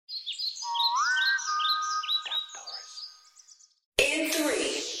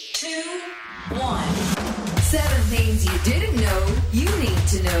7 things you didn't know you need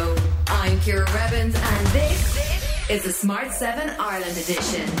to know. I'm Ciara Revens and this is the Smart 7 Ireland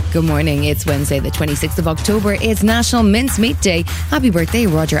edition. Good morning. It's Wednesday the 26th of October. It's National Mincemeat Day. Happy birthday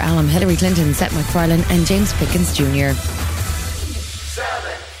Roger Allam, Hillary Clinton, Seth MacFarlane and James Pickens Jr.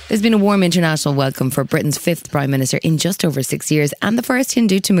 There's been a warm international welcome for Britain's 5th Prime Minister in just over 6 years and the first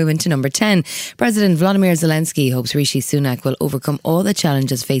Hindu to move into number 10. President Volodymyr Zelensky hopes Rishi Sunak will overcome all the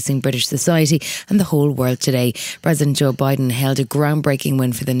challenges facing British society and the whole world today. President Joe Biden held a groundbreaking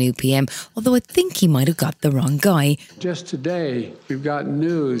win for the new PM, although I think he might have got the wrong guy. Just today, we've gotten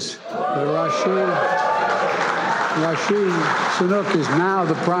news that Rishi Sunak is now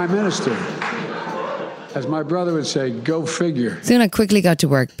the Prime Minister. As my brother would say, go figure. Sunak quickly got to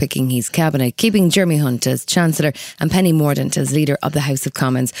work picking his cabinet, keeping Jeremy Hunt as Chancellor and Penny Mordaunt as Leader of the House of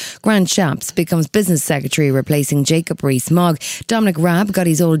Commons. Grant Shapps becomes Business Secretary, replacing Jacob Rees-Mogg. Dominic Raab got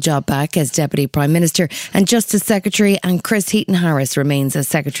his old job back as Deputy Prime Minister and Justice Secretary, and Chris Heaton-Harris remains as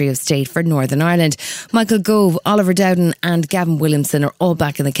Secretary of State for Northern Ireland. Michael Gove, Oliver Dowden and Gavin Williamson are all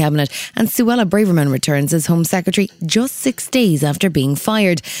back in the cabinet, and Suella Braverman returns as Home Secretary just 6 days after being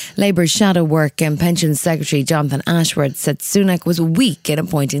fired. Labour's Shadow Work and Pensions Secretary Jonathan Ashworth said Sunak was weak in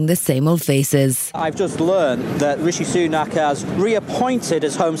appointing the same old faces. I've just learned that Rishi Sunak has reappointed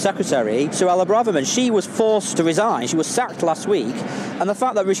as Home Secretary Suella Braverman. She was forced to resign. She was sacked last week. And the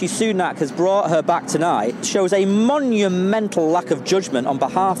fact that Rishi Sunak has brought her back tonight shows a monumental lack of judgment on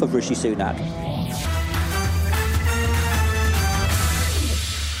behalf of Rishi Sunak.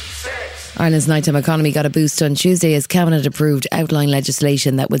 Ireland's nighttime economy got a boost on Tuesday as Cabinet approved outline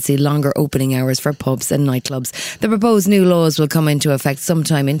legislation that would see longer opening hours for pubs and nightclubs. The proposed new laws will come into effect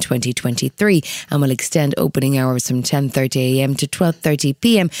sometime in 2023 and will extend opening hours from 10:30am to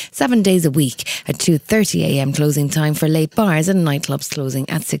 12:30pm 7 days a week, at 2:30am closing time for late bars and nightclubs closing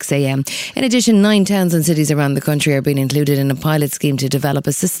at 6am. In addition, 9 towns and cities around the country are being included in a pilot scheme to develop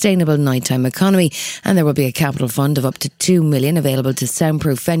a sustainable nighttime economy, and there will be a capital fund of up to $2 million available to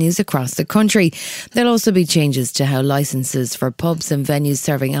soundproof venues across the country. There'll also be changes to how licences for pubs and venues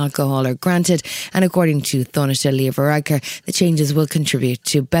serving alcohol are granted, and according to Taoiseach Leo Varadkar, the changes will contribute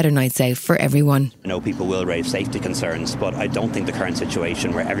to better nights out for everyone. I know people will raise safety concerns, but I don't think the current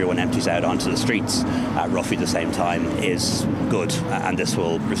situation where everyone empties out onto the streets at roughly the same time is good, and this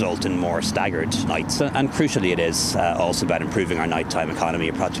will result in more staggered nights. And crucially, it is also about improving our nighttime economy,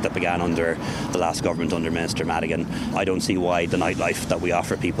 a project that began under the last government under Minister Madigan. I don't see why the nightlife that we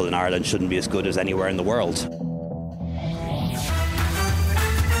offer people in Ireland shouldn't be as good as anywhere in the world.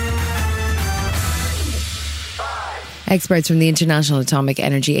 Experts from the International Atomic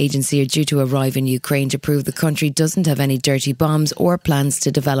Energy Agency are due to arrive in Ukraine to prove the country doesn't have any dirty bombs or plans to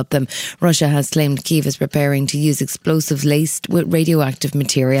develop them. Russia has claimed Kyiv is preparing to use explosives laced with radioactive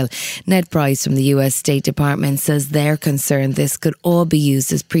material. Ned Price from the US State Department says they're concerned this could all be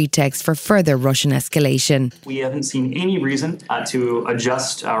used as pretext for further Russian escalation. We haven't seen any reason to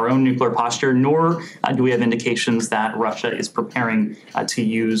adjust our own nuclear posture, nor do we have indications that Russia is preparing to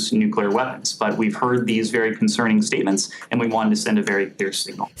use nuclear weapons. But we've heard these very concerning statements, and we wanted to send a very clear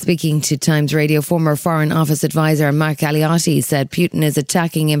signal. Speaking to Times Radio, former Foreign Office advisor Mark Aliati said Putin is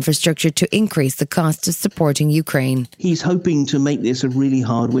attacking infrastructure to increase the cost of supporting Ukraine. He's hoping to make this a really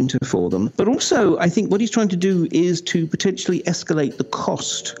hard winter for them. But also, I think what he's trying to do is to potentially escalate the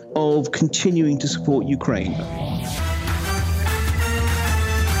cost of continuing to support Ukraine.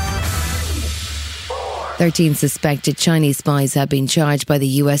 13 suspected Chinese spies have been charged by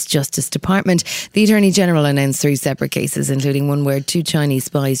the US Justice Department. The Attorney General announced 3 separate cases, including one where 2 Chinese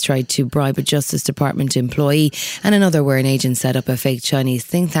spies tried to bribe a Justice Department employee, and another where an agent set up a fake Chinese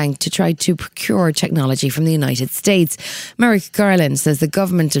think tank to try to procure technology from the United States. Merrick Garland says the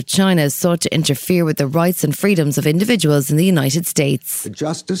government of China has sought to interfere with the rights and freedoms of individuals in the United States. The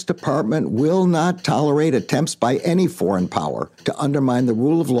Justice Department will not tolerate attempts by any foreign power to undermine the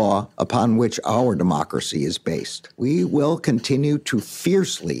rule of law upon which our democracy is based. We will continue to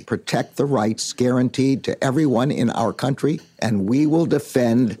fiercely protect the rights guaranteed to everyone in our country, and we will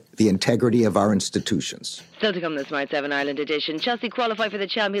defend the integrity of our institutions. Still to come this Smart 7 Ireland edition. Chelsea qualify for the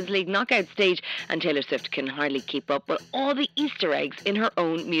Champions League knockout stage, and Taylor Swift can hardly keep up with all the Easter eggs in her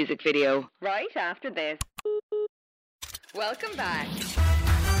own music video. Right after this. Welcome back.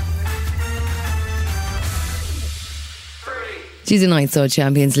 Tuesday night saw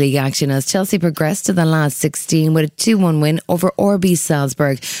Champions League action as Chelsea progressed to the last 16 with a 2-1 win over RB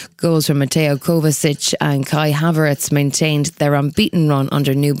Salzburg. Goals from Mateo Kovacic and Kai Havertz maintained their unbeaten run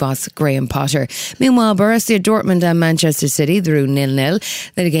under new boss Graham Potter. Meanwhile, Borussia Dortmund and Manchester City drew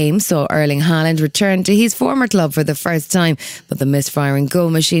 0-0. The game saw Erling Haaland return to his former club for the first time, but the misfiring goal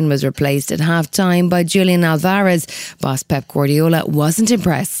machine was replaced at half-time by Julian Alvarez. Boss Pep Guardiola wasn't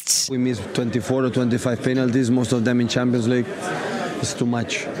impressed. We missed 24 or 25 penalties, most of them in Champions League. It's too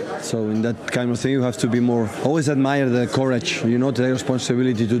much. So in that kind of thing you have to be more. Always admire the courage, the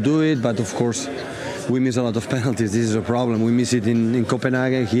responsibility to do it, but of course we miss a lot of penalties. This is a problem. We miss it in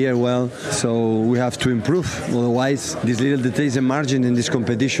Copenhagen, here, so we have to improve. Otherwise, these little details and margin in this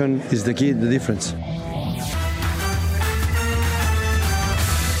competition is the key, the difference.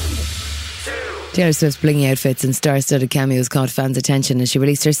 Taylor Swift's blingy outfits and star-studded cameos caught fans' attention as she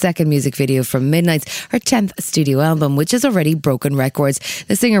released her second music video from Midnights, her 10th studio album, which has already broken records.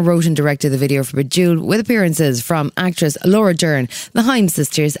 The singer wrote and directed the video for Bejeweled, with appearances from actress Laura Dern, the Haim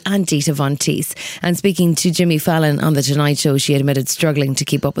sisters and Dita Von Teese. And speaking to Jimmy Fallon on The Tonight Show, she admitted struggling to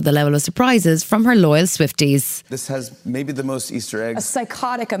keep up with the level of surprises from her loyal Swifties. This has maybe the most Easter eggs. A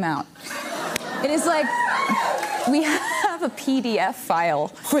psychotic amount. It is like we have a PDF file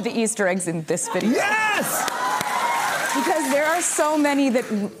for the Easter eggs in this video. Yes! Because there are so many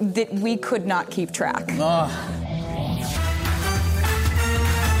that we could not keep track.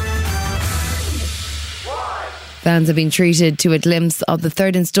 Fans have been treated to a glimpse of the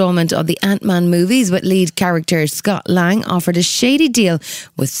third instalment of the Ant-Man movies, with lead character Scott Lang offered a shady deal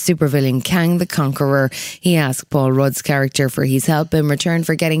with supervillain Kang the Conqueror. He asked Paul Rudd's character for his help in return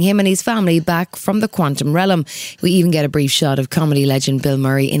for getting him and his family back from the quantum realm. We even get a brief shot of comedy legend Bill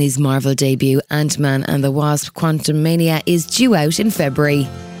Murray in his Marvel debut. Ant-Man and the Wasp: Quantumania is due out in February.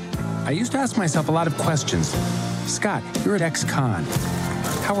 I used to ask myself a lot of questions. Scott, you're at ex-con.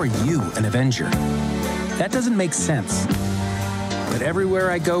 How are you an Avenger? That doesn't make sense. But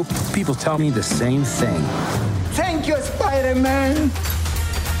everywhere I go, people tell me the same thing. Thank you, Spider-Man.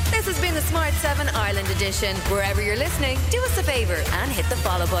 This has been the Smart 7 Ireland edition. Wherever you're listening, do us a favour and hit the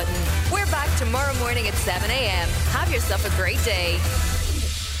follow button. We're back tomorrow morning at 7 a.m. Have yourself a great day.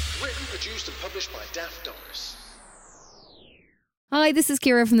 Written, produced and published by Daft Doris. Hi, this is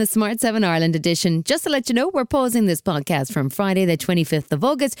Ciara from the Smart 7 Ireland edition. Just to let you know, we're pausing this podcast from Friday the 25th of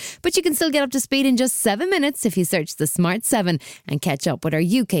August, but you can still get up to speed in just 7 minutes if you search the Smart 7 and catch up with our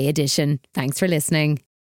UK edition. Thanks for listening.